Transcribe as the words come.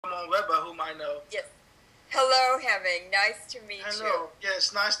Weber, whom I know. Yes. Hello, Henning. Nice to meet you. Hello.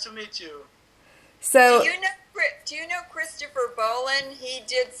 Yes, nice to meet you. So, do you know Christopher Bolin? He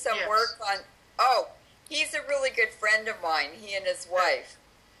did some work on. Oh, he's a really good friend of mine. He and his wife.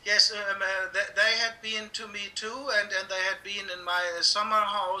 Yes, they had been to me too, and they had been in my summer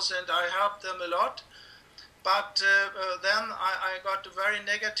house, and I helped them a lot. But then I got a very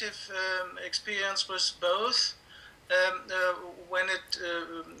negative experience with both when it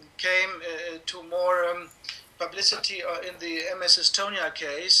came to more publicity in the MS Estonia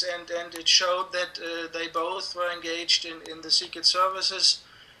case, and it showed that they both were engaged in the secret services.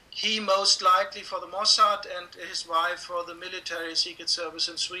 He most likely for the Mossad and his wife for the military secret service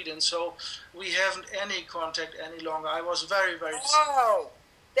in Sweden. So we haven't any contact any longer. I was very, very sad. Oh,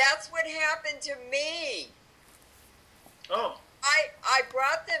 that's what happened to me. Oh. I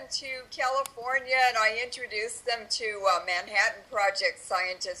brought them to California and I introduced them to a Manhattan Project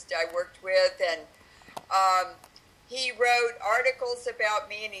scientist I worked with, and he wrote articles about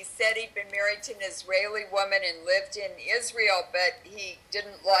me, and he said he'd been married to an Israeli woman and lived in Israel, but he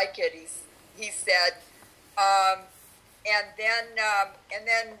didn't like it. He said, and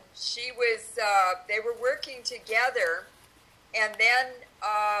then she was. They were working together, and then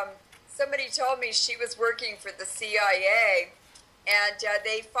somebody told me she was working for the CIA, and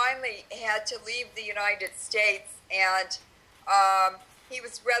they finally had to leave the United States, and he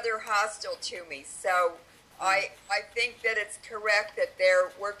was rather hostile to me. So I think that it's correct that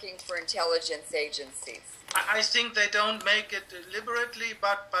they're working for intelligence agencies. I think they don't make it deliberately,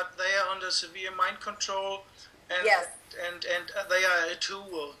 but they are under severe mind control, and yes. and they are a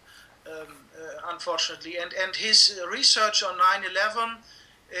tool, unfortunately. And his research on 9/11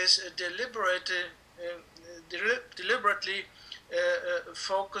 is deliberately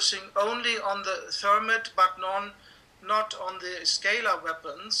focusing only on the thermite, but not on the scalar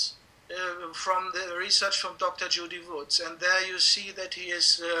weapons. From the research from Dr. Judy Woods, and there you see that he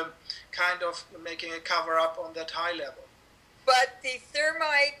is kind of making a cover-up on that high level. But the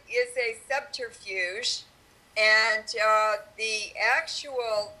thermite is a subterfuge, and the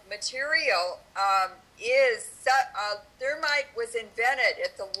actual material is thermite was invented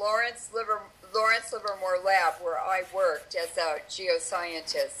at the Lawrence Livermore lab where I worked as a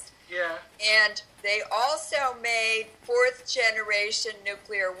geoscientist. Yeah. And they also made fourth-generation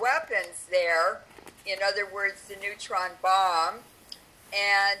nuclear weapons there, in other words, the neutron bomb,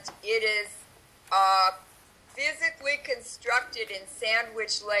 and it is physically constructed in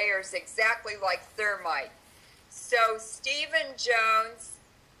sandwich layers exactly like thermite. So Stephen Jones,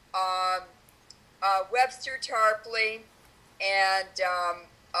 Webster Tarpley, and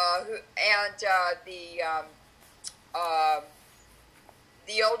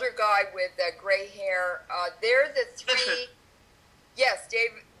the older guy with the gray hair, they're the three, yes,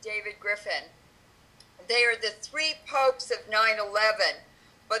 David Griffin. They are the three popes of 9/11,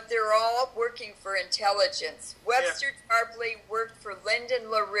 but they're all working for intelligence. Webster Tarpley worked for Lyndon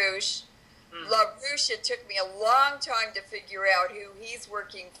LaRouche. LaRouche, it took me a long time to figure out who he's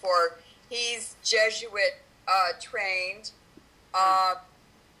working for. He's Jesuit trained.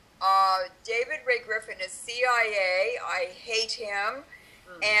 David Ray Griffin is CIA. I hate him.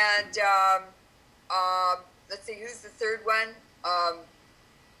 And let's see, who's the third one?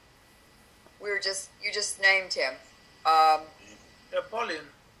 You just named him.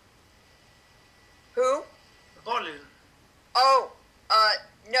 Bolin. Who? Bolin. Oh,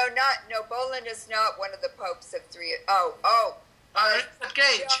 no, Bolin is not one of the popes of three. Richard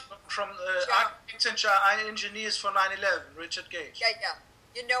Gage from Architects and Engineers for 9/11. Richard Gage. Yeah.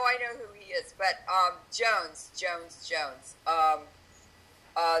 You know, I know who he is, but Jones.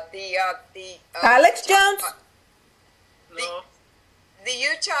 Alex Jones? No. The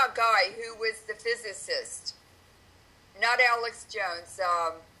Utah guy who was the physicist, not Alex Jones,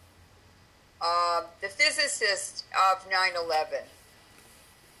 the physicist of 9/11.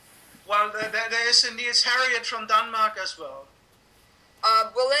 Well, there is a Niels Harriet from Denmark as well.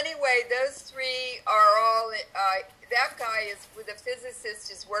 Well, anyway, those three are all. That guy is, the physicist,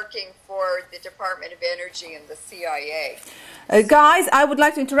 is working for the Department of Energy and the CIA. Guys, I would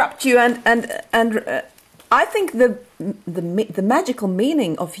like to interrupt you, and I think the magical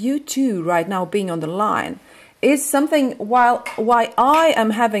meaning of you two right now being on the line is something. Why I am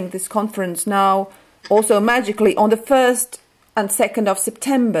having this conference now, also magically on the 1st and 2nd of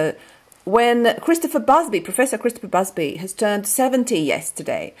September, when Professor Christopher Busby has turned 70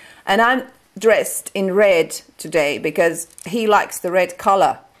 yesterday, and I'm dressed in red today because he likes the red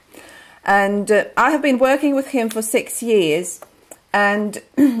color. And I have been working with him for 6 years, and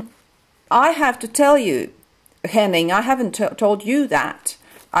I have to tell you, Henning, I haven't told you that,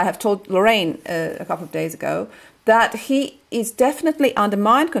 I have told Lorraine a couple of days ago, that he is definitely under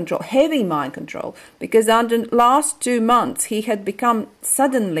mind control, heavy mind control, because under the last 2 months he had become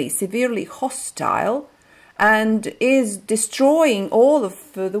suddenly severely hostile and is destroying all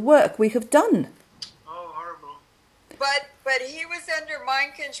of the work we have done. Oh, horrible. But he was under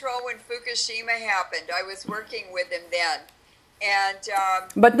mind control when Fukushima happened. I was working with him then. And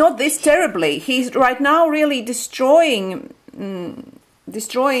but not this terribly. He's right now really destroying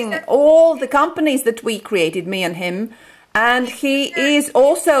all the companies that we created, me and him, and he is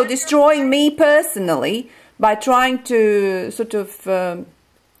also destroying me personally by trying to sort of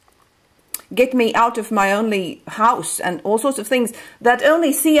get me out of my only house and all sorts of things that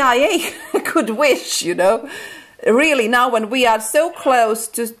only CIA could wish, you know. Really, now when we are so close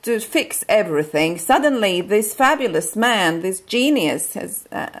to fix everything, suddenly this fabulous man, this genius has,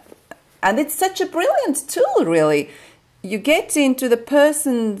 and it's such a brilliant tool, really. You get into the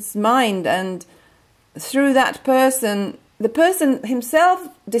person's mind, and through that person, the person himself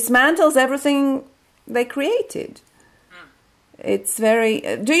dismantles everything they created. It's very...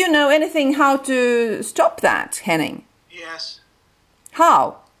 do you know anything how to stop that, Henning? Yes.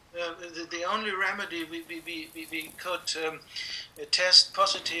 How? The only remedy we could test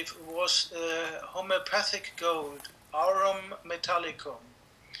positive was homeopathic gold, aurum metallicum.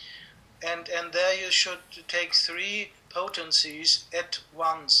 And there you should take 3 potencies at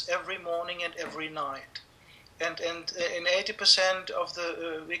once, every morning and every night. And in 80% of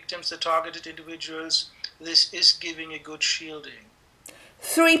the victims, the targeted individuals, this is giving a good shielding.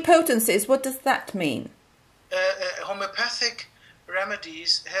 3 potencies, what does that mean? Homeopathic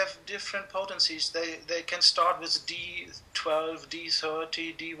remedies have different potencies. They can start with D12,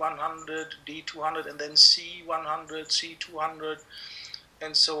 D30, D100, D200, and then C100, C200,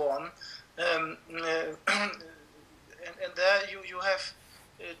 and so on. And there you have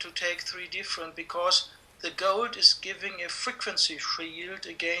to take 3 different, because the gold is giving a frequency shield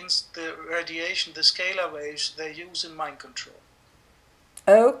against the radiation, the scalar waves they use in mind control.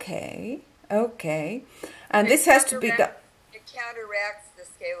 Okay, okay. And this has to be done. It counteracts the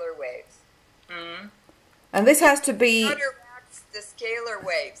scalar waves. Mm-hmm. And this has to be... It counteracts the scalar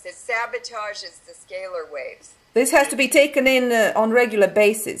waves. It sabotages the scalar waves. This has to be taken in on regular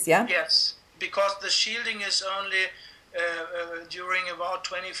basis, yeah? Yes, because the shielding is only during about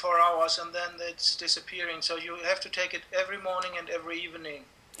 24 hours and then it's disappearing. So you have to take it every morning and every evening.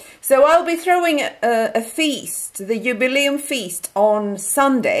 So I'll be throwing a feast, the Jubileum feast, on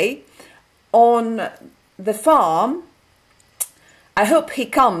Sunday on the farm. I hope he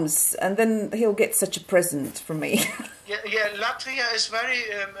comes, and then he'll get such a present from me. Yeah, Latvia is very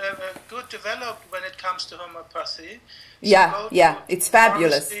good developed when it comes to homeopathy. So it's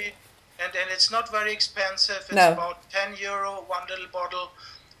fabulous. And it's not very expensive. It's about €10, 1 little bottle,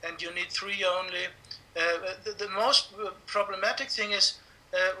 and you need 3 only. The most problematic thing is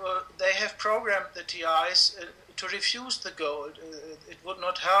they have programmed the TIs to refuse the gold. It would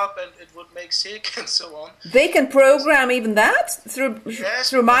not help, and it would make sick, and so on. They can program even that through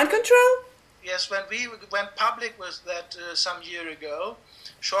mind control? Yes, when we went public with that some year ago,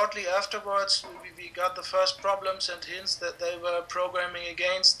 shortly afterwards we got the first problems and hints that they were programming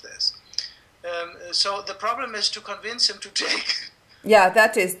against this. So the problem is to convince him to take. Yeah,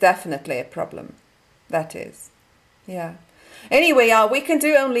 that is definitely a problem. That is. Yeah. Anyway, we can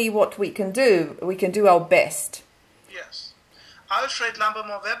do only what we can do. We can do our best. Yes. Alfred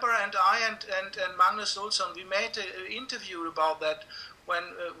Lambermore-Weber and I and Magnus Olsson, we made an interview about that when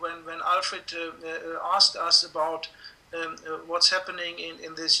Alfred asked us about what's happening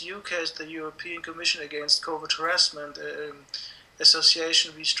in this UCAS, the European Commission Against Covert Harassment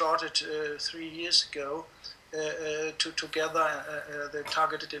association we started 3 years ago to gather the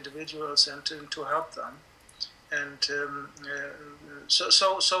targeted individuals and to help them. And so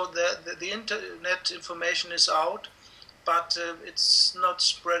the internet information is out, but it's not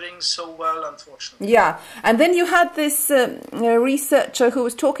spreading so well, unfortunately. Yeah, and then you had this researcher who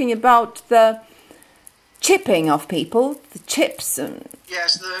was talking about the chipping of people, the chips.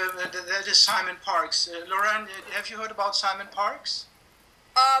 Yes, that is Simon Parkes. Lauren, have you heard about Simon Parkes?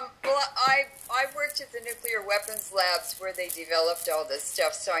 Well, I worked at the nuclear weapons labs where they developed all this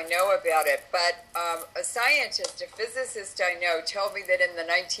stuff, so I know about it. But a scientist, a physicist I know, told me that in the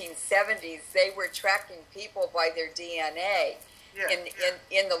 1970s they were tracking people by their DNA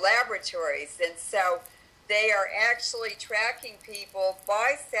in the laboratories, and so they are actually tracking people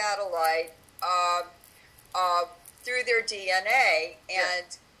by satellite through their DNA,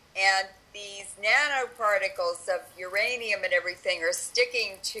 and these nanoparticles of uranium and everything are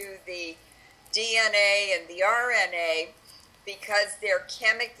sticking to the DNA and the RNA, because they're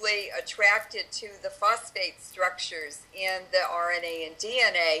chemically attracted to the phosphate structures in the RNA and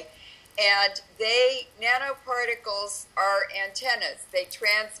DNA. And nanoparticles are antennas. They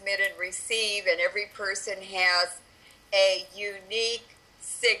transmit and receive, and every person has a unique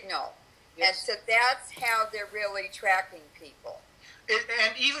signal. Yes. And so that's how they're really tracking people.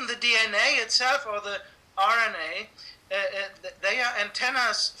 And even the DNA itself, or the RNA, they are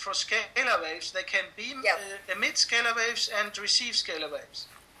antennas for scalar waves. They can beam, yes. Emit scalar waves and receive scalar waves.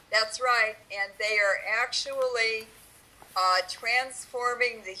 That's right, and they are actually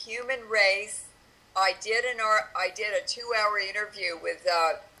transforming the human race. I did a 2-hour interview with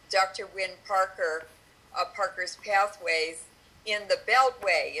Dr. Wynn Parker, Parker's Pathways, in the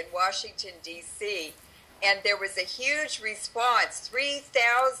Beltway in Washington, D.C., and there was a huge response.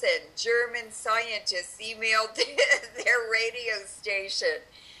 3,000 German scientists emailed their radio station.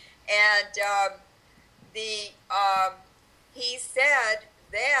 And he said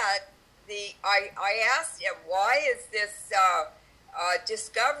that I asked him, why is this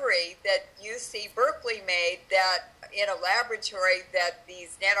discovery that UC Berkeley made that in a laboratory that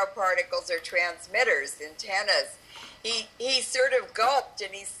these nanoparticles are transmitters, antennas? He sort of gulped,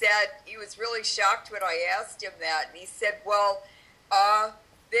 and he said, he was really shocked when I asked him that, and he said, well,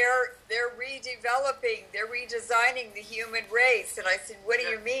 they're redeveloping, they're redesigning the human race. And I said, what do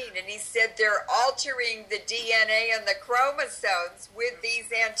you mean? And he said, they're altering the DNA and the chromosomes with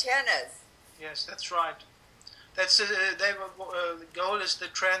these antennas. Yes, that's right. That's the goal is the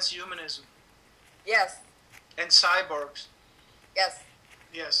transhumanism. Yes. And cyborgs. Yes.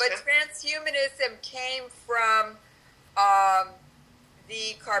 Yes. But transhumanism came from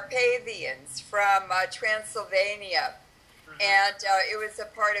the Carpathians, from Transylvania. Mm-hmm. And it was a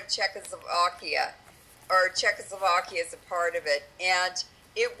part of Czechoslovakia, or Czechoslovakia is a part of it. And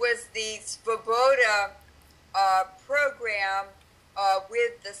it was the Svoboda program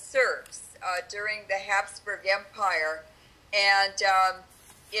with the Serbs during the Habsburg Empire. And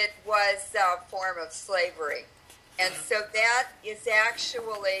it was a form of slavery. And so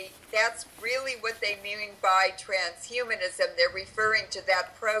that's really what they mean by transhumanism. They're referring to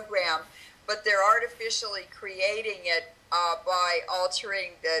that program, but they're artificially creating it by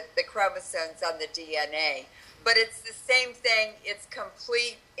altering the chromosomes on the DNA. But it's the same thing. It's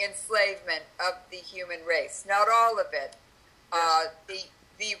complete enslavement of the human race. Not all of it.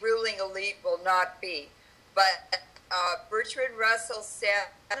 The ruling elite will not be. But Bertrand Russell said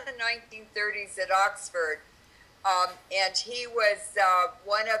in the 1930s at Oxford, and he was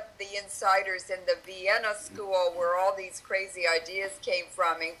one of the insiders in the Vienna school where all these crazy ideas came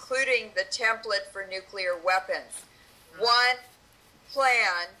from, including the template for nuclear weapons. One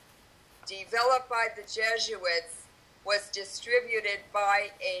plan developed by the Jesuits was distributed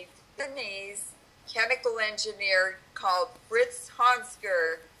by a Viennese chemical engineer called Fritz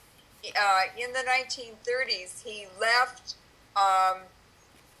Hansker. In the 1930s, he left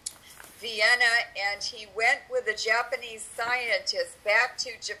Vienna, and he went with a Japanese scientist back to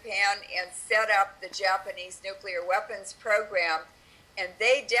Japan and set up the Japanese nuclear weapons program. And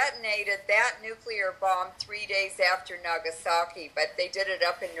they detonated that nuclear bomb 3 days after Nagasaki, but they did it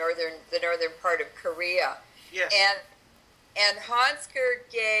up in the northern part of Korea. Yes. And Hansker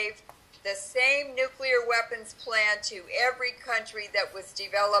gave the same nuclear weapons plan to every country that was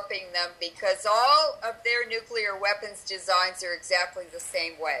developing them, because all of their nuclear weapons designs are exactly the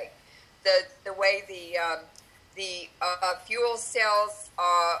same way. The way the fuel cells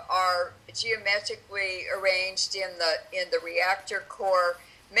are geometrically arranged in the reactor core,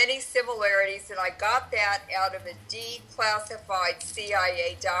 many similarities, and I got that out of a declassified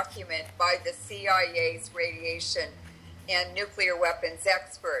CIA document by the CIA's radiation and nuclear weapons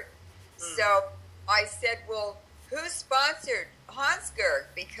expert. So I said, well, who sponsored Hansker?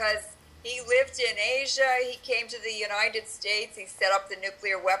 Because he lived in Asia, he came to the United States, he set up the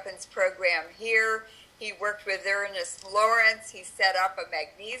nuclear weapons program here, he worked with Ernest Lawrence, he set up a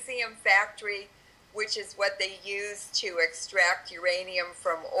magnesium factory, which is what they use to extract uranium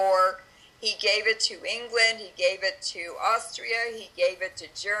from ore. He gave it to England, he gave it to Austria, he gave it to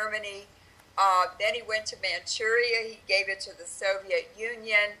Germany, then he went to Manchuria, he gave it to the Soviet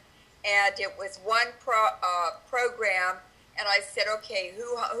Union, and it was one program. And I said, okay,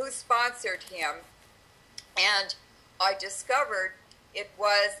 who sponsored him? And I discovered it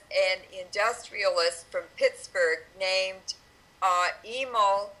was an industrialist from Pittsburgh named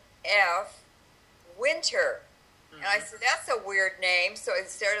Emil F. Winter. And I said, that's a weird name. So I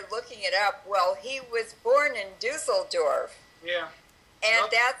started looking it up. Well, he was born in Dusseldorf. Yeah.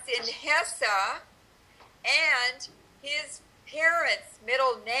 And that's in Hesse. And his parents'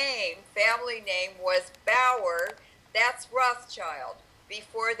 middle name, family name, was Bauer. That's Rothschild,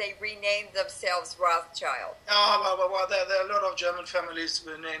 before they renamed themselves Rothschild. Oh, well, there are a lot of German families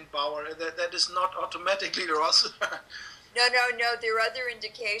named Bauer. That is not automatically Roth. No. There are other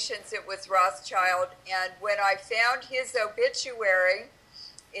indications it was Rothschild. And when I found his obituary,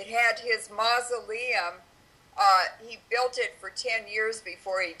 it had his mausoleum. He built it for 10 years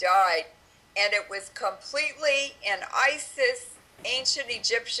before he died. And it was completely an Isis, ancient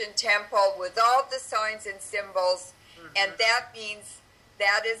Egyptian temple with all the signs and symbols. And that means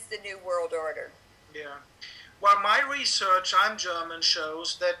that is the New World Order. Yeah. Well, my research, I'm German,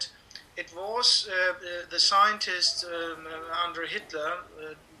 shows that it was the scientists under Hitler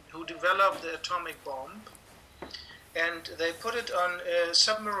who developed the atomic bomb, and they put it on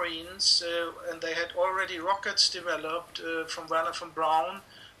submarines, and they had already rockets developed from Werner von Braun,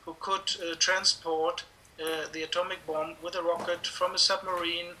 who could transport the atomic bomb with a rocket from a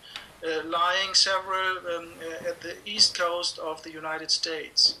submarine lying several at the east coast of the United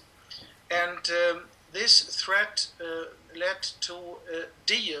States. And this threat led to a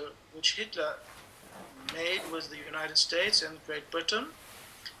deal which Hitler made with the United States and Great Britain.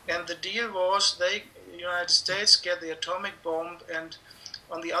 And the deal was the United States get the atomic bomb, and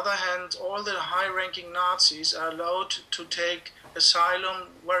on the other hand, all the high-ranking Nazis are allowed to take asylum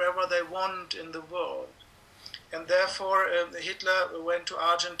wherever they want in the world. And therefore, Hitler went to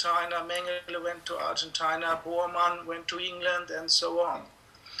Argentina, Mengele went to Argentina, Bormann went to England, and so on.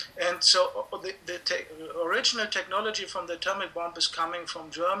 And so the original technology from the atomic bomb is coming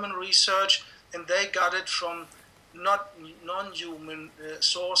from German research, and they got it from non-human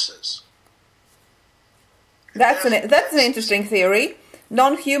sources. That's an interesting theory.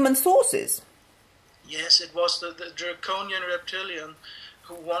 Non-human sources. Yes, it was the draconian reptilian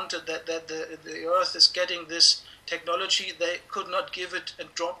who wanted that the Earth is getting this technology. They could not give it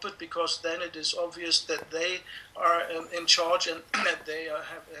and drop it, because then it is obvious that they are in charge and that they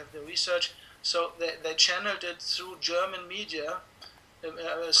have the research. So they channeled it through German media,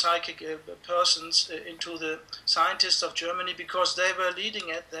 psychic persons, into the scientists of Germany, because they were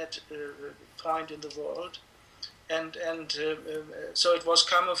leading at that point in the world, and so it was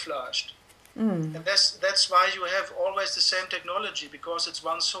camouflaged. And that's why you have always the same technology, because it's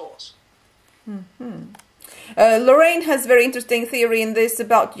one source. Lorraine has a very interesting theory in this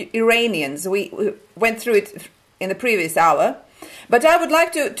about Iranians. We went through it in the previous hour, but I would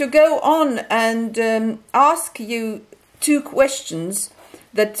like to go on and ask you two questions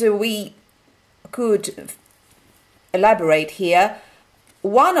that we could elaborate here.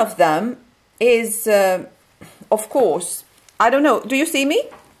 One of them is, of course, I don't know, do you see me,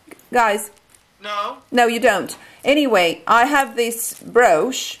 guys? No. No, you don't. Anyway, I have this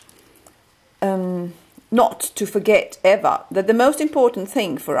brooch, not to forget ever, that the most important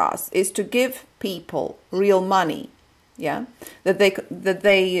thing for us is to give people real money, yeah? That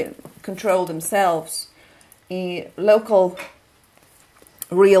they control themselves, local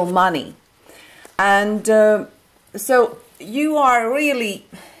real money. And so you are really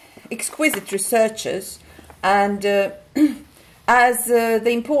exquisite researchers, and as the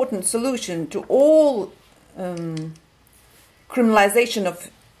important solution to all criminalization of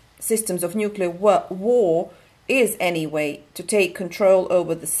systems of nuclear war is anyway to take control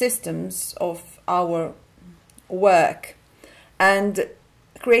over the systems of our work and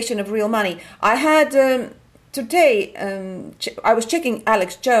creation of real money. I had today, I was checking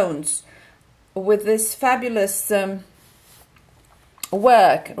Alex Jones with this fabulous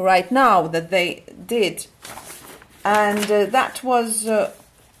work right now that they did. And that was,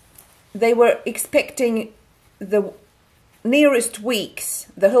 they were expecting the nearest weeks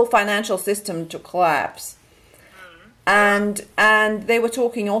the whole financial system to collapse. And they were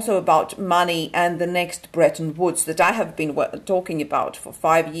talking also about money and the next Bretton Woods that I have been talking about for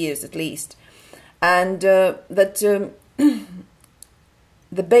 5 years at least. And that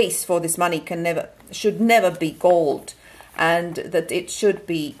the base for this money should never be gold, and that it should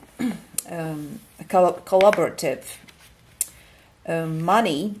be a collaborative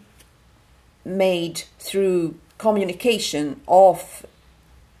money made through communication of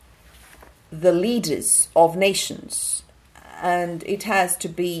the leaders of nations, and it has to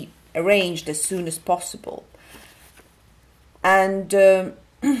be arranged as soon as possible. And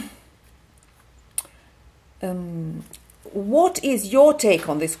what is your take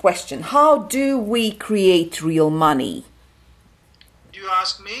on this question? How do we create real money? Do you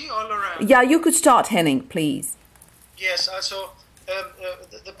ask me or Lorraine? Yeah, you could start, Henning, please. Yes, also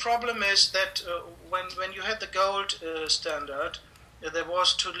the problem is that when you had the gold standard, there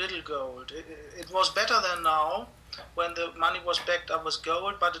was too little gold. It was better than now, when the money was backed up with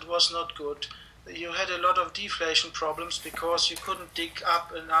gold, but it was not good. you had a lot of deflation problems because you couldn't dig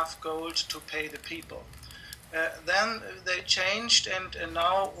up enough gold to pay the people. Then they changed, and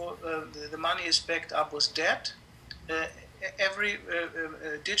now the money is backed up with debt. Every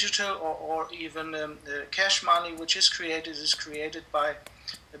digital or even cash money which is created by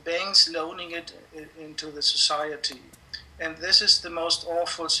banks loaning it into the society. And this is the most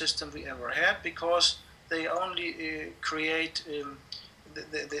awful system we ever had, because they only create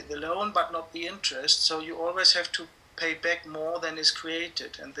the loan but not the interest. So you always have to pay back more than is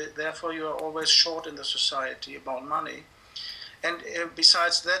created, and therefore you are always short in the society about money. And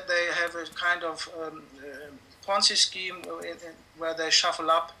besides that, they have a kind of Ponzi scheme where they shuffle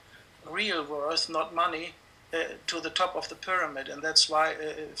up real worth, not money, to the top of the pyramid, and that's why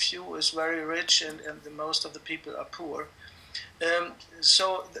a few is very rich and most of the people are poor.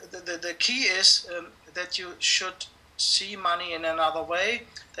 So the key is that you should see money in another way,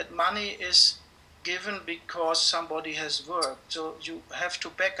 that money is given because somebody has worked. So you have to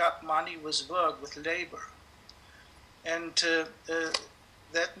back up money with work, with labor. And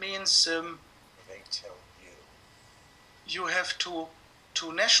that means you have to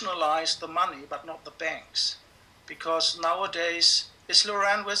nationalize the money, but not the banks. Because nowadays, is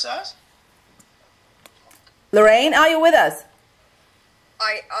Lorraine with us? Lorraine, are you with us?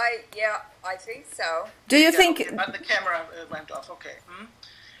 Yeah, I think so. Do you think? Okay, but the camera went off. Okay.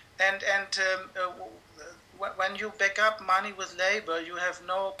 And when you back up money with labor, you have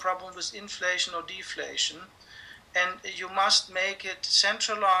no problem with inflation or deflation, and you must make it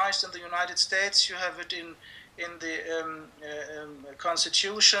centralized. In the United States, you have it in the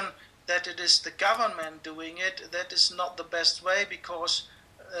Constitution that it is the government doing it. That is not the best way, because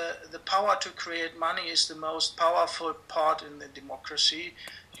the power to create money is the most powerful part in the democracy.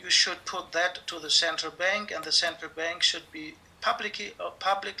 You should put that to the central bank, and the central bank should be publicly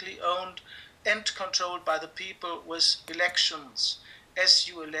owned and controlled by the people with elections, as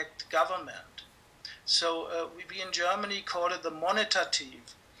you elect government. So we in Germany call it the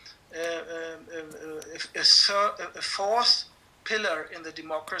monetative, a fourth pillar in the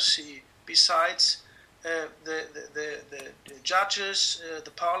democracy besides the judges,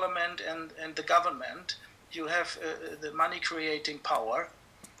 the parliament, and the government. You have the money-creating power,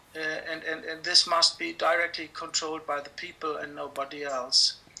 and this must be directly controlled by the people and nobody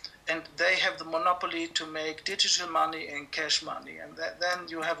else. And they have the monopoly to make digital money and cash money, and then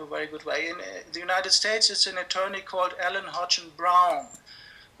you have a very good way. In the United States, it's an attorney called Alan Hodgson Brown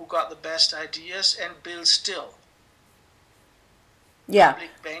who got the best ideas, and Bill Still. Yeah.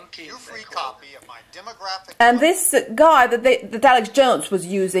 Banking, free copy of my demographic. And this guy that Alex Jones was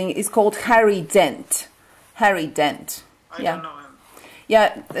using is called Harry Dent. Harry Dent. I don't know him.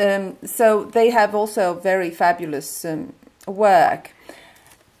 Yeah. So they have also very fabulous work.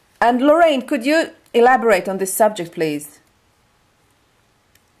 And Lorraine, could you elaborate on this subject, please?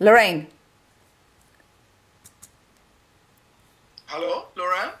 Lorraine. Hello,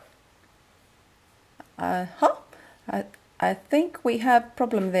 Lorraine? I think we have a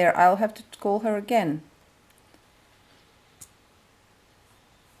problem there. I'll have to call her again.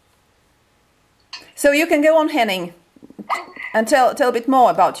 So you can go on, Henning, and tell a bit more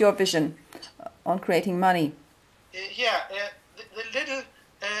about your vision on creating money. The little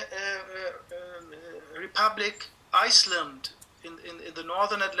republic Iceland in the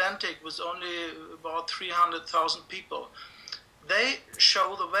northern Atlantic was only about 300,000 people. They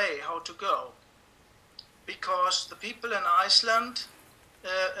show the way how to go, because the people in Iceland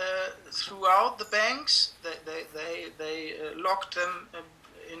throughout the banks, they locked them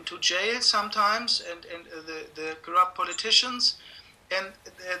into jail sometimes, and the corrupt politicians. And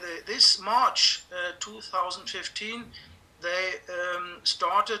this March 2015, they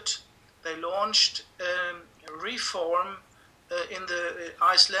launched a reform in the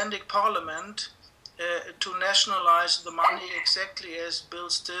Icelandic parliament to nationalize the money exactly as Bill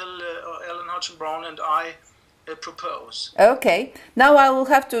Still, Alan Hodgson Brown and I propose. Okay. Now I will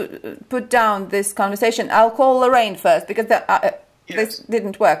have to put down this conversation. I'll call Lorraine first, because this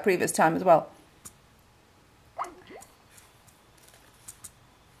didn't work previous time as well.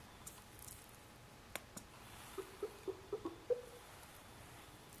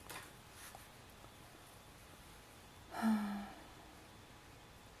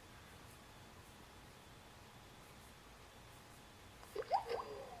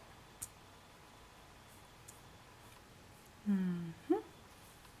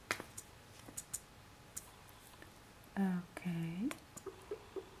 Okay.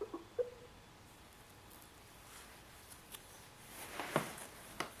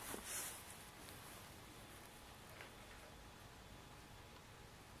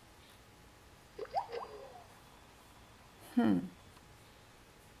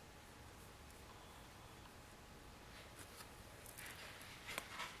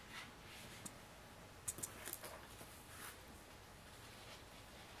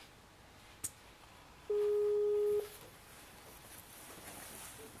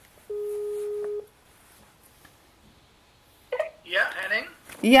 Yeah, Henning?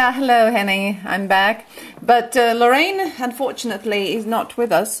 Yeah, hello, Henning. I'm back. But Lorraine, unfortunately, is not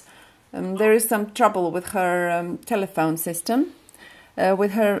with us. There is some trouble with her telephone system,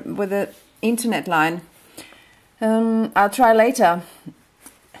 with the internet line. I'll try later.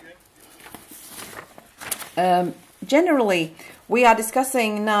 Generally, we are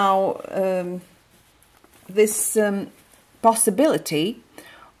discussing now this possibility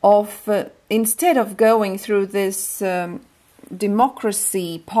of, instead of going through this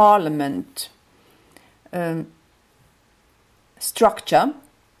democracy parliament structure,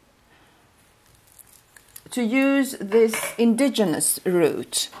 to use this indigenous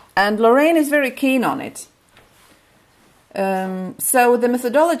route. And Lorraine is very keen on it. So the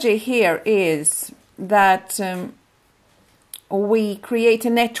methodology here is that we create a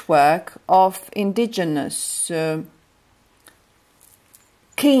network of indigenous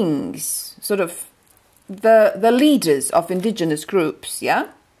kings, sort of the leaders of indigenous groups, yeah?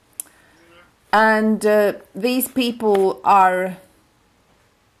 And these people are,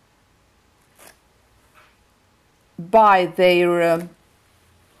 by their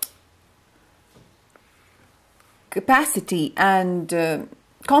capacity and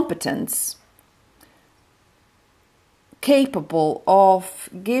competence, capable of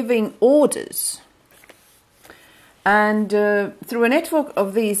giving orders. And through a network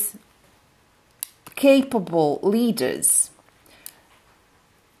of these capable leaders,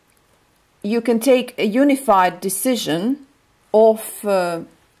 you can take a unified decision of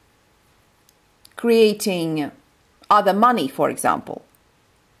creating other money, for example.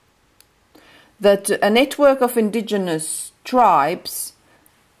 That a network of indigenous tribes,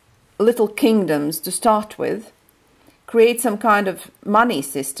 little kingdoms to start with, create some kind of money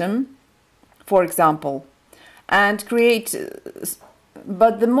system, for example, and create.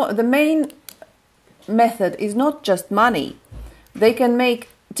 But the main method is not just money. They can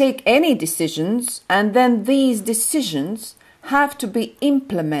take any decisions, and then these decisions have to be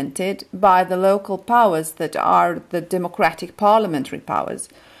implemented by the local powers that are the democratic parliamentary powers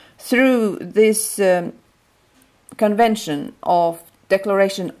through this convention of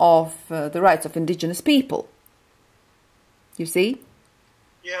declaration of the rights of indigenous people. You see?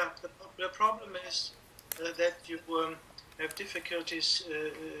 Yeah, the problem is that you have difficulties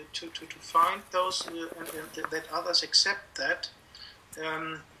to find those and that others accept that.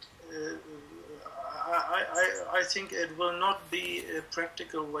 I think it will not be a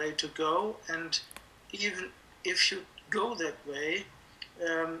practical way to go, and even if you go that way,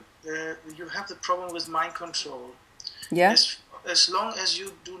 you have the problem with mind control. Yeah. As long as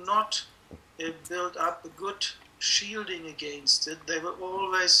you do not build up a good shielding against it, they will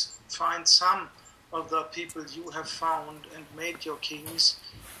always find some of the people you have found and made your kings,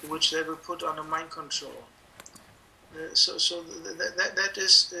 which they will put under mind control. So that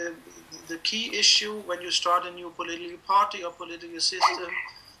is the key issue when you start a new political party or political system.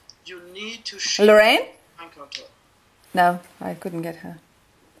 You need to shield Lorraine? mind control. No, I couldn't get her.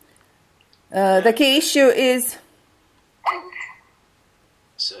 The key issue is.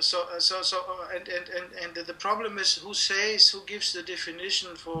 And the problem is who gives the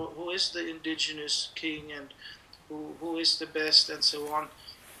definition for who is the indigenous king and who is the best and so on.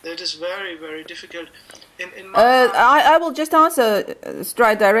 That is very, very difficult. I will just answer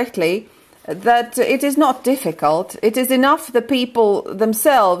straight directly that it is not difficult. It is enough the people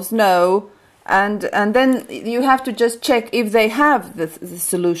themselves know, and then you have to just check if they have the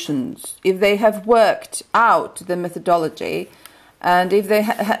solutions, if they have worked out the methodology, and if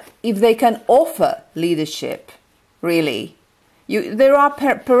they can offer leadership. Really, there are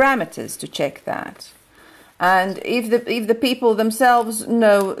parameters to check that. And if the people themselves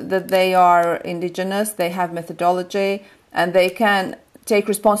know that they are indigenous, they have methodology, and they can take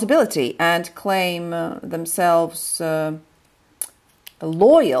responsibility and claim themselves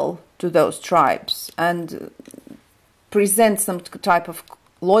loyal to those tribes and present some type of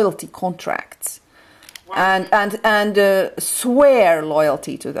loyalty contracts, and swear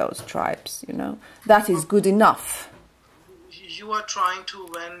loyalty to those tribes, that is good enough. You are trying to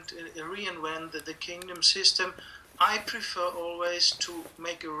reinvent the kingdom system. I prefer always to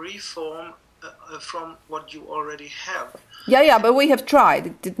make a reform from what you already have. Yeah, but we have tried.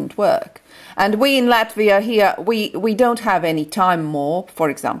 It didn't work. And we in Latvia here, we don't have any time more, for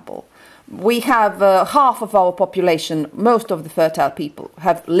example. we have half of our population, most of the fertile people,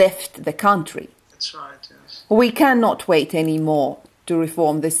 have left the country. That's right, yes. We cannot wait anymore to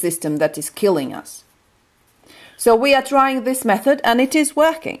reform this system that is killing us. So we are trying this method, and it is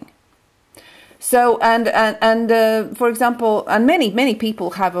working. So, for example, and many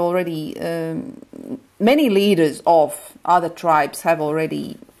people have already, many leaders of other tribes have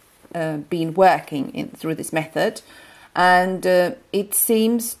already been working through this method, and it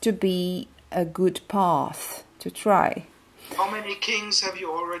seems to be a good path to try. How many kings have you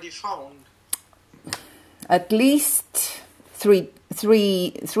already found? At least three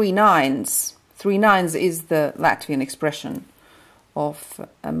nines. 3 nines is the Latvian expression of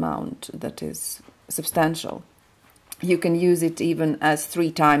amount that is substantial. You can use it even as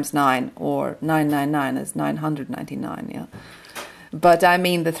 3 times 9 or 999 as 999, yeah. But I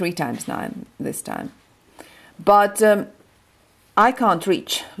mean the 3 times 9 this time. But I can't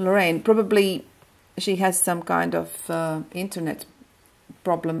reach Lorraine. Probably she has some kind of internet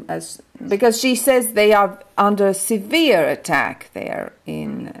problem, because she says they are under severe attack there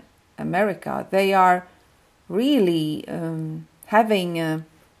in America. They are really having...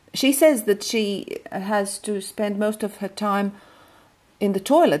 she says that she has to spend most of her time in the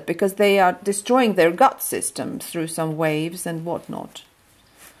toilet because they are destroying their gut system through some waves and whatnot.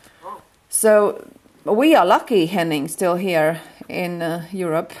 Oh. So we are lucky, Henning, still here in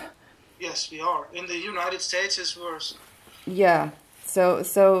Europe. Yes, we are. In the United States, it's worse. Yeah. So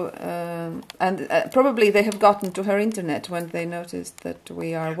probably they have gotten to her internet when they noticed that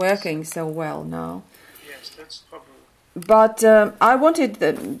we are working so well now. Yes, that's probably. But I wanted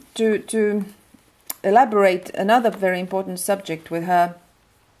to elaborate another very important subject with her,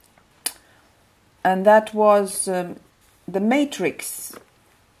 and that was the matrix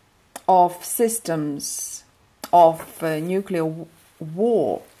of systems of nuclear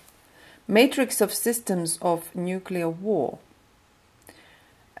war. Matrix of systems of nuclear war,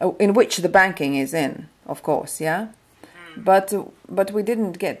 in which the banking is in, of course, yeah. But we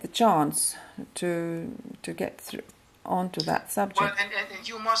didn't get the chance to get through onto that subject. Well, and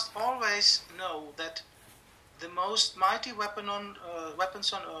you must always know that the most mighty weapons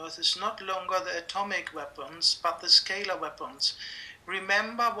on Earth is not longer the atomic weapons, but the scalar weapons.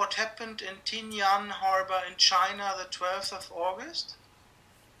 Remember what happened in Tianyan Harbor in China the 12th of August?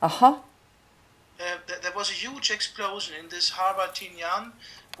 Uh-huh. There was a huge explosion in this harbor Tianyan,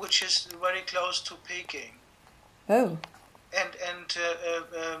 which is very close to Peking. Oh. And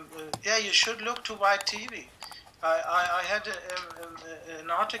yeah, you should look to whitetv. I had an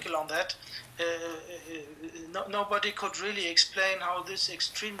article on that. Nobody could really explain how this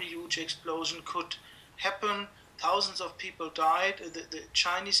extremely huge explosion could happen. Thousands of people died. The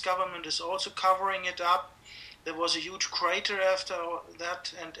Chinese government is also covering it up. There was a huge crater after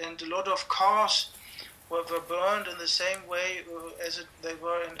that, and a lot of cars were burned in the same way as they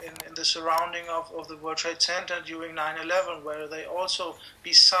were in the surrounding of the World Trade Center during 9/11, where they also,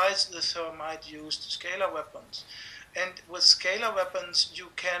 besides the thermite, used scalar weapons. And with scalar weapons, you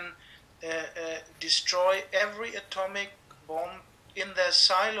can destroy every atomic bomb in their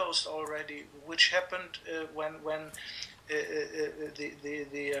silos already, which happened when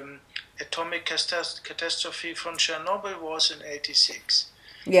the atomic catastrophe from Chernobyl was in '86.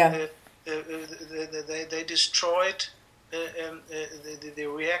 Yeah. They destroyed the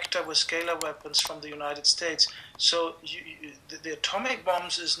reactor with scalar weapons from the United States. So the atomic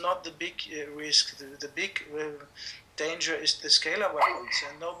bombs is not the big risk. The big danger is the scalar weapons,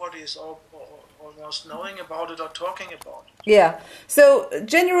 and nobody is almost knowing about it or talking about it. Yeah. So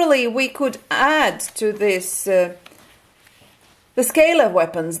generally, we could add to this the scalar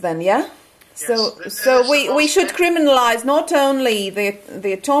weapons, then, yeah. Yes, so we should criminalize not only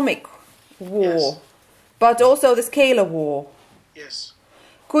the atomic war, yes, but also the scalar war. Yes.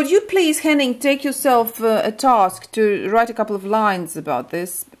 Could you please, Henning, take yourself a task to write a couple of lines about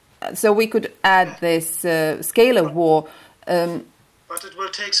this, so we could add this scalar war? But it will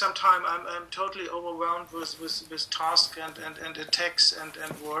take some time. I'm totally overwhelmed with tasks and attacks and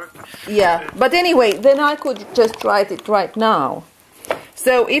work. Yeah, but anyway, then I could just write it right now.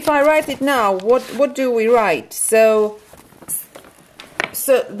 So if I write it now, what do we write? So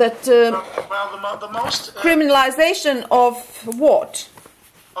that well, the most criminalization of what?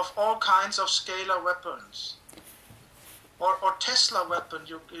 Of all kinds of scalar weapons, or Tesla weapon.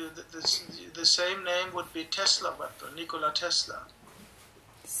 The same name would be Tesla weapon, Nikola Tesla.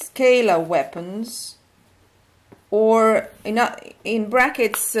 Scalar weapons, or in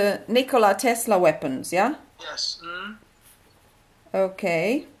brackets, Nikola Tesla weapons. Yeah. Yes. Mm.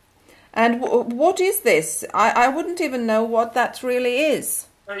 Okay. And what is this? I wouldn't even know what that really is.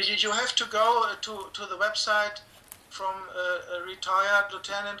 You have to go to the website from retired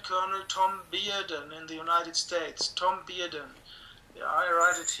Lieutenant Colonel Tom Bearden in the United States. Tom Bearden. Yeah, I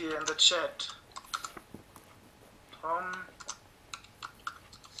write it here in the chat. Tom.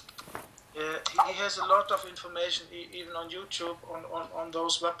 He has a lot of information, even on YouTube, on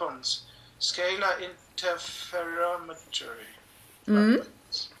those weapons. Scalar interferometry.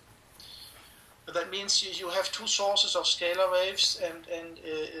 Weapons. That means you have two sources of scalar waves, and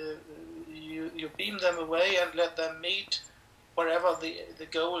you beam them away and let them meet wherever the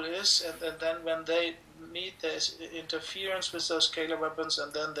goal is, and then when they meet, there's interference with those scalar weapons,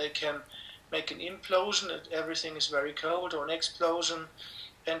 and then they can make an implosion, everything is very cold, or an explosion,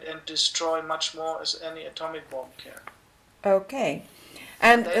 and destroy much more as any atomic bomb can. Okay.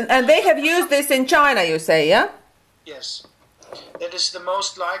 And they have used this in China, you say, yeah? Yes. That is the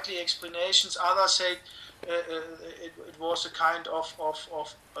most likely explanations. Others say it was a kind of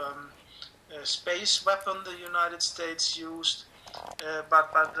space weapon the United States used,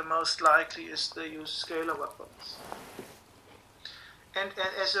 but the most likely is they used scalar weapons. And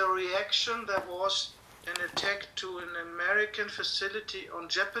as a reaction, there was an attack to an American facility on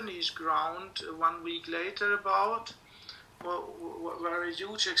Japanese ground 1 week later about, where a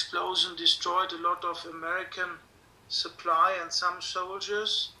huge explosion destroyed a lot of American supply and some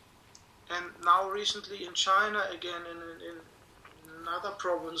soldiers. And now recently in China, again in another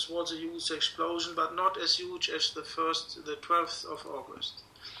province, was a huge explosion, but not as huge as the 12th of August.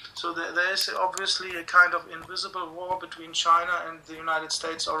 So there is obviously a kind of invisible war between China and the United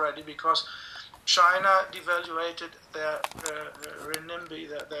States already, because China devaluated their renminbi,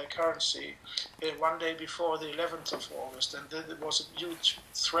 their currency, 1 day before the 11th of August, and it was a huge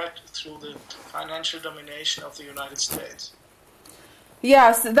threat through the financial domination of the United States.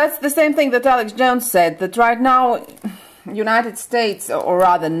 Yes, that's the same thing that Alex Jones said, that right now United States, or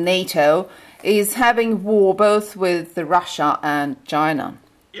rather NATO, is having war both with Russia and China.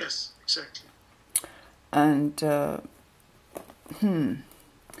 Yes, exactly. And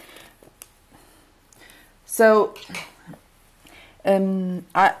so I'm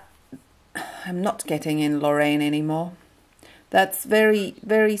not getting in Lorraine anymore. That's very,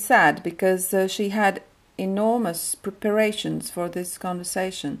 very sad, because she had enormous preparations for this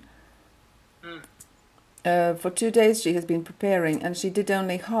conversation. For 2 days she has been preparing, and she did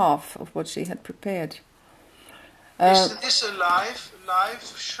only half of what she had prepared. Is this a live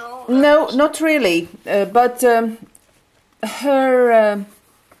show? No, not really. But her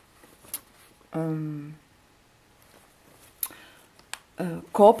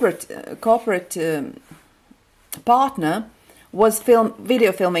corporate partner was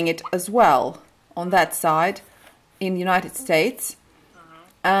video filming it as well on that side in the United States,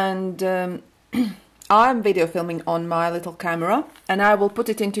 and I'm video filming on my little camera, and I will put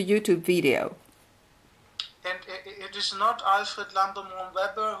it into YouTube video. And it is not Alfred Lambermont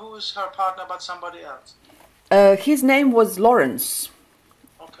Weber who is her partner, but somebody else? His name was Lawrence.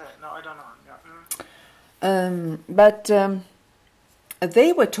 Okay, no, I don't know. Yeah. But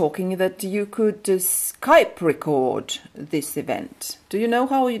they were talking that you could Skype record this event. Do you know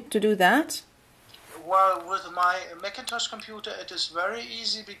how to do that? Well, with my Macintosh computer it is very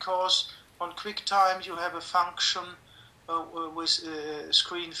easy, because on QuickTime you have a function with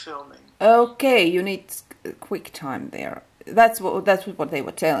screen filming. Okay, you need QuickTime there. That's what they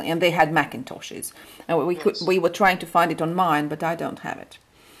were telling, and they had Macintoshes. And we were trying to find it on mine, but I don't have it.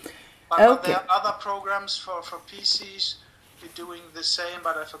 But there are other programs for PCs doing the same,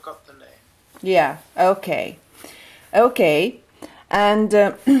 but I forgot the name. Yeah. Okay. And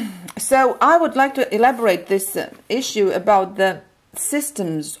so I would like to elaborate this issue about the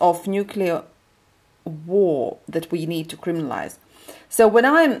systems of nuclear war that we need to criminalize. So when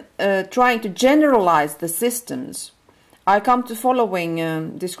I'm trying to generalize the systems, I come to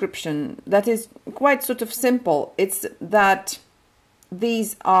following description that is quite sort of simple. It's that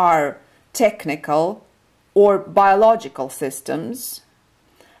these are technical or biological systems,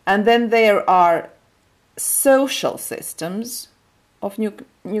 and then there are social systems of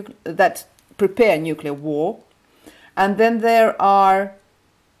that prepare nuclear war, and then there are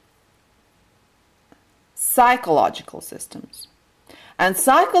psychological systems. And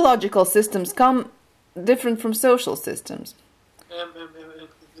psychological systems come different from social systems.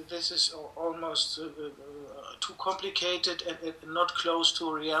 This is almost too complicated and not close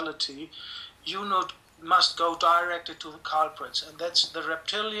to reality. You must go directly to the culprits, and that's the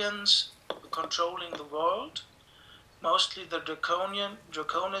reptilians controlling the world, mostly the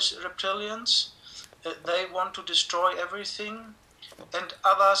draconis reptilians. They want to destroy everything, and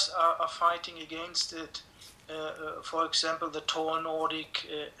others are fighting against it for example, the tall Nordic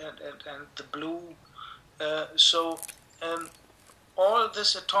and the blue. All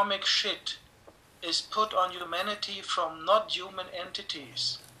this atomic shit is put on humanity from not human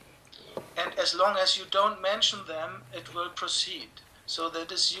entities. And as long as you don't mention them, it will proceed. So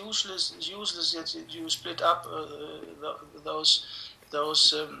that is useless that you split up those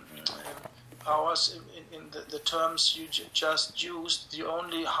powers in the terms you just used. You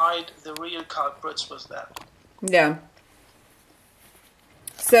only hide the real culprits with that. Yeah.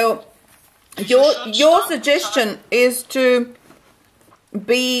 So your suggestion is to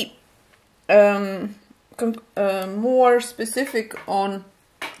be more specific on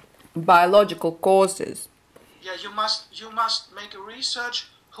biological causes. Yeah, you must make a research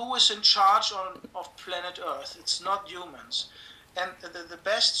who is in charge of planet Earth. It's not humans. And the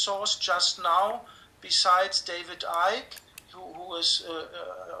best source just now, besides David Icke, who was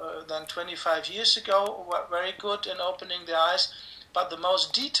then 25 years ago, were very good in opening the eyes, but the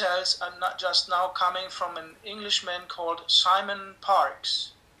most details are not just now coming from an Englishman called Simon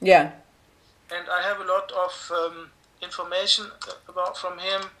Parkes. Yeah. And I have a lot of information from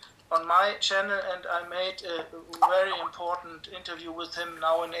him on my channel, and I made a very important interview with him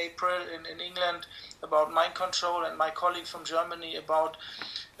now in April in England about mind control, and my colleague from Germany about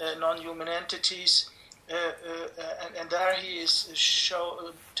non-human entities. And there he is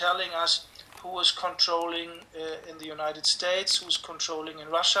telling us who is controlling in the United States, who's controlling in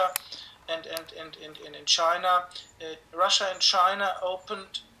Russia, and in China. Russia and China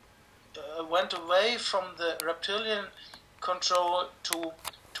went away from the reptilian control to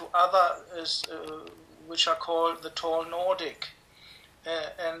other which are called the tall Nordic,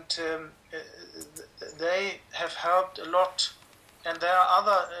 and they have helped a lot. And there are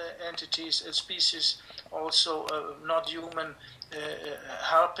other entities, species also not human,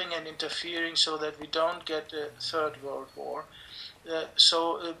 helping and interfering so that we don't get a third world war.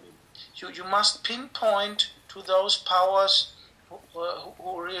 You must pinpoint to those powers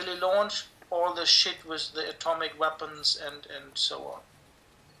who really launch all the shit with the atomic weapons and so on.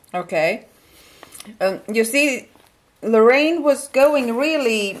 Okay. You see, Lorraine was going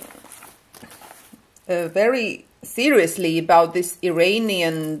really very seriously about this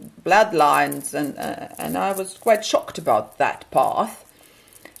Iranian bloodlines, and I was quite shocked about that path.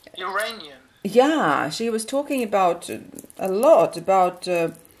 Iranian? Yeah, she was talking about a lot about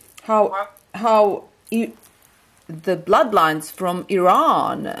how the bloodlines from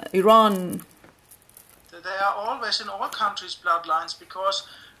Iran. They are always in all countries bloodlines, because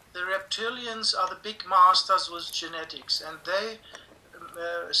the reptilians are the big masters with genetics, and they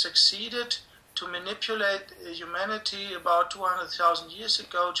succeeded to manipulate humanity about 200,000 years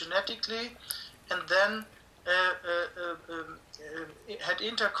ago genetically, and then had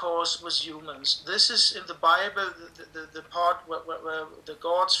intercourse with humans. This is in the Bible, the part where the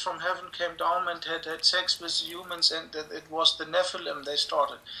gods from heaven came down and had sex with humans, and it was the Nephilim they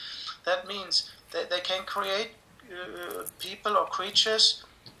started. That means they can create people or creatures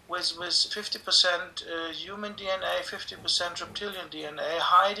with 50% human DNA, 50% reptilian DNA,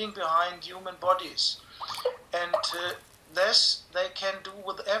 hiding behind human bodies. And this they can do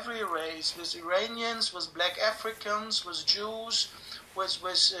with every race, with Iranians, with black Africans, with Jews, with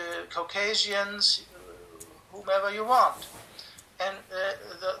Caucasians, whomever you want. And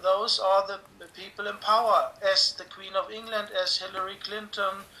those are the people in power, as the Queen of England, as Hillary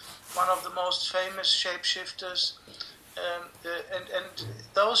Clinton, one of the most famous shapeshifters. And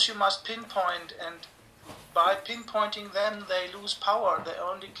those you must pinpoint, and by pinpointing them they lose power. They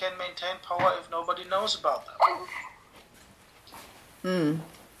only can maintain power if nobody knows about them.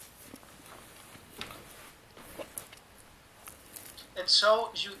 And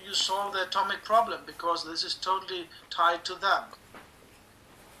so you solve the atomic problem, because this is totally tied to them.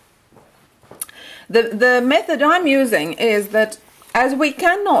 The method I'm using is that, as we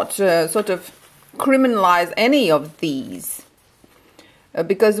cannot sort of criminalize any of these,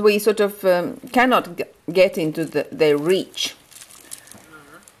 because we sort of cannot get into their reach.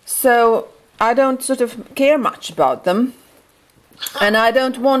 So I don't sort of care much about them, and I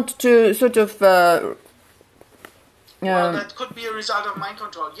don't want to sort of... well, that could be a result of mind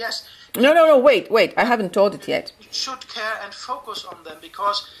control, yes. No, wait, I haven't told it yet. You should care and focus on them,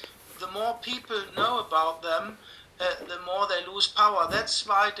 because the more people know about them, the more they lose power. That's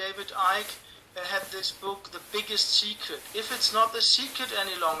why David Icke had this book, The Biggest Secret. If it's not the secret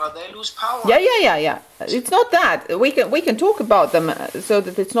any longer, they lose power. Yeah. It's not that. We can talk about them so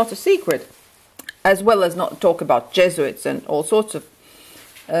that it's not a secret, as well as not talk about Jesuits and all sorts of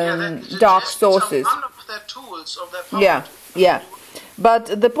dark sources. One of their tools of their power. Yeah.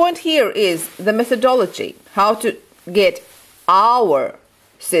 But the point here is the methodology, how to get our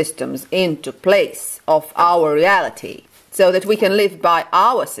systems into place of our reality so that we can live by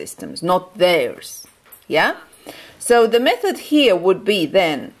our systems, not theirs. Yeah? So the method here would be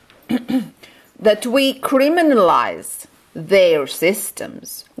then that we criminalize their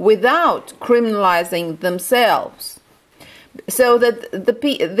systems without criminalizing themselves. So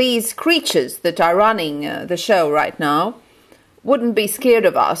that these creatures that are running the show right now wouldn't be scared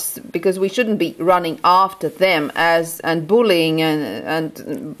of us, because we shouldn't be running after them and bullying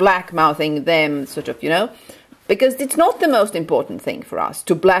and black-mouthing them, sort of, because it's not the most important thing for us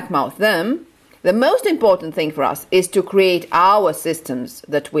to black-mouth them. The most important thing for us is to create our systems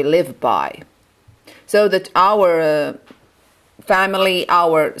that we live by, so that our family,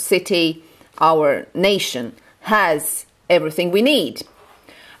 our city, our nation has everything we need.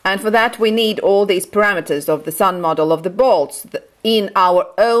 And for that, we need all these parameters of the sun model of the bolts in our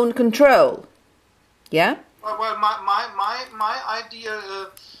own control. Yeah? Well, my ideal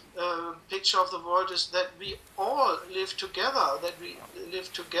picture of the world is that we all live together,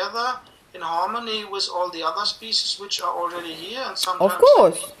 in harmony with all the other species which are already here and sometimes of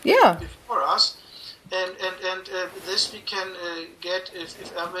course, yeah, before us. And this we can get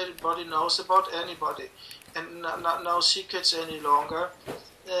if everybody knows about anybody, and no secrets any longer.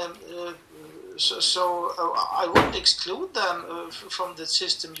 So I wouldn't exclude them from the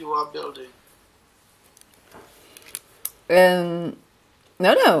system you are building.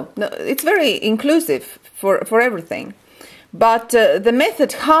 No, it's very inclusive for everything. But the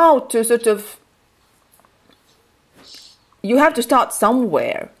method how to sort of... You have to start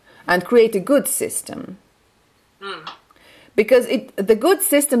somewhere and create a good system. Because the good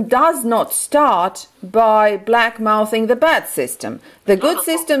system does not start by black-mouthing the bad system. The good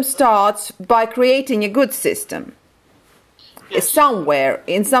system starts by creating a good system. Yes. Somewhere,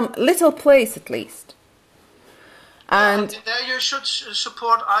 in some little place at least. And there you should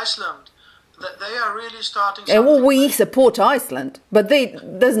support Iceland. They are really starting something. Well, we support Iceland, but they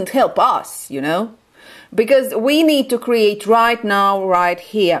doesn't help us, Because we need to create right now, right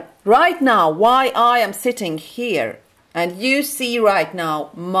here. Right now, why I am sitting here. And you see right now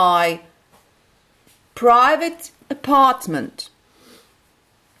my private apartment.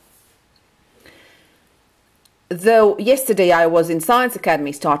 Though yesterday I was in Science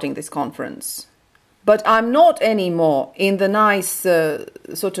Academy starting this conference. But I'm not anymore in the nice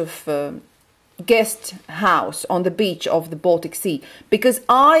guest house on the beach of the Baltic Sea. Because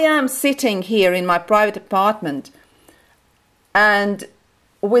I am sitting here in my private apartment and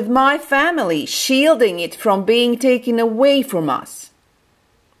with my family, shielding it from being taken away from us.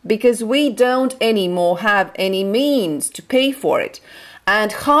 Because we don't anymore have any means to pay for it.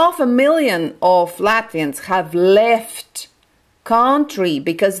 And 500,000 of Latvians have left country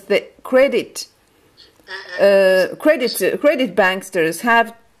because the credit banksters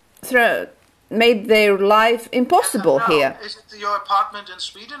have made their life impossible here. Is it your apartment in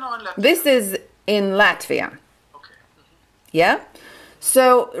Sweden or in Latvia? This is in Latvia. Okay. Yeah?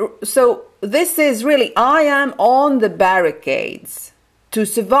 So this is really, I am on the barricades to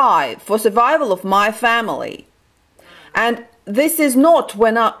survive, for survival of my family. And this is not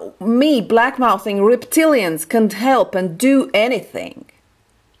when me black-mouthing reptilians can help and do anything.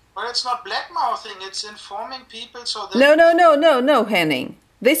 Well, it's not black-mouthing, it's informing people so that... No, Henning.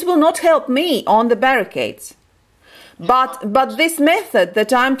 This will not help me on the barricades. But this method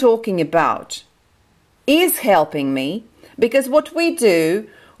that I'm talking about is helping me. Because what we do,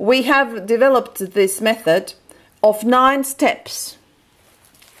 we have developed this method of 9 steps.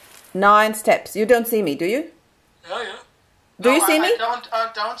 9 steps. You don't see me, do you? Yeah. Do you see me? I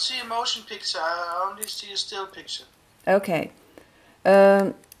don't see a motion picture. I only see a still picture. Okay.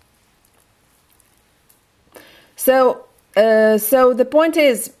 So the point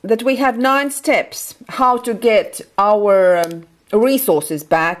is that we have 9 steps how to get our resources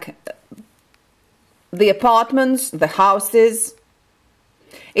back. The apartments, the houses.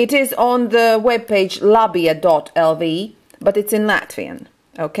 It is on the webpage LaBie.lv, but it's in Latvian,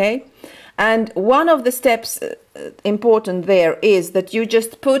 okay? And one of the steps important there is that you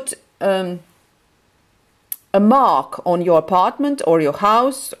just put a mark on your apartment or your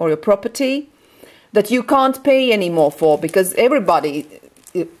house or your property that you can't pay anymore for, because everybody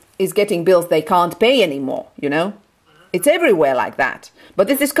is getting bills they can't pay anymore, It's everywhere like that. But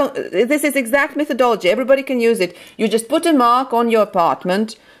this is exact methodology. Everybody can use it. You just put a mark on your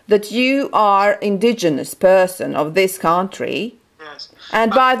apartment that you are indigenous person of this country. Yes.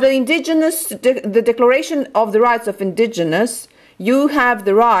 And by the Declaration of the Rights of Indigenous, you have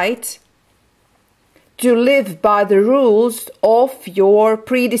the right to live by the rules of your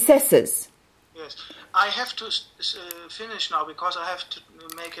predecessors. Yes. I have to finish now because I have to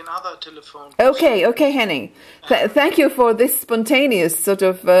make another telephone. Okay, okay, Henning. Thank you for this spontaneous sort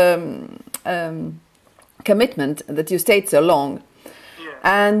of commitment that you stayed so long. Yeah.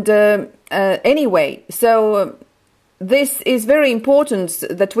 And anyway, so this is very important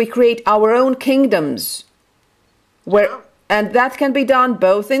that we create our own kingdoms, and that can be done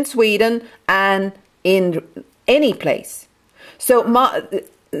both in Sweden and in any place. So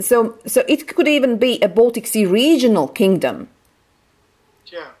it could even be a Baltic Sea regional kingdom.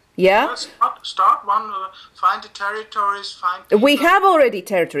 Yeah. Yeah? Let's start one, find the territories, find people. We have already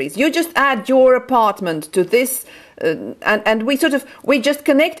territories. You just add your apartment to this, and we just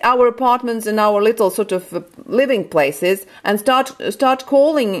connect our apartments and our little sort of living places and start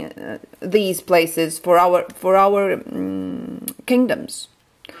calling these places for our kingdoms.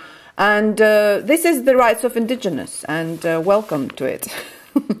 And this is the rights of indigenous, and welcome to it.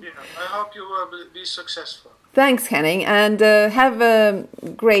 Yeah, I hope you will be successful. Thanks, Henning, and have a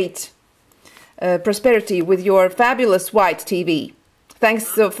great prosperity with your fabulous whitetv.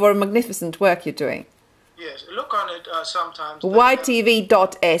 Thanks for magnificent work you're doing. Yes, look on it sometimes.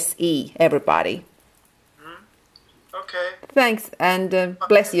 whitetv.se, everybody. Okay. Thanks, and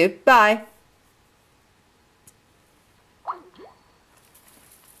bless you. Bye.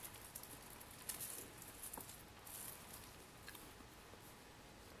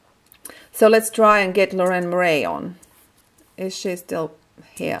 So let's try and get Lorraine Murray on. Is she still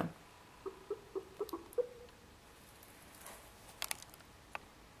here?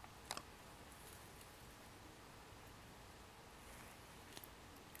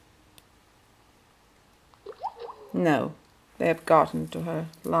 No, they have gotten to her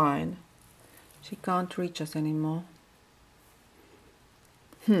line. She can't reach us anymore.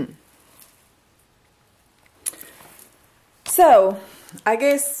 So, I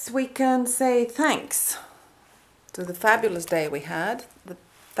guess we can say thanks to the fabulous day we had, the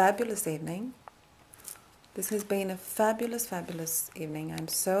fabulous evening. This has been a fabulous, fabulous evening. I'm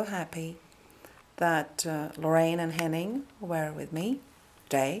so happy that Lorraine and Henning were with me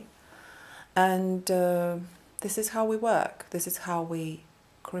today. And this is how we work. This is how we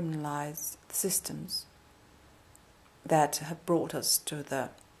criminalize the systems that have brought us to the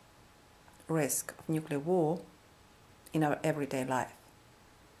risk of nuclear war in our everyday life.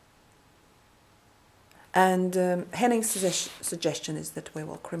 And Henning's suggestion is that we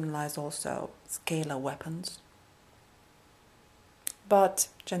will criminalize also scalar weapons. But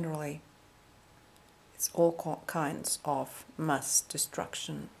generally, it's all kinds of mass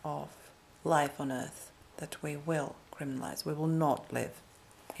destruction of life on Earth that we will criminalize. We will not live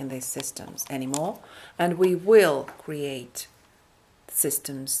in these systems anymore, and we will create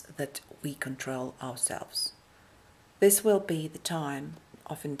systems that we control ourselves. This will be the time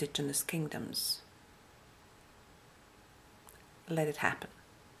of indigenous kingdoms. Let it happen.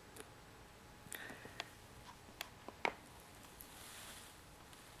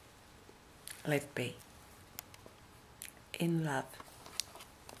 Let it be. In love,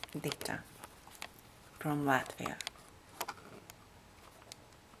 Witte from Latvia.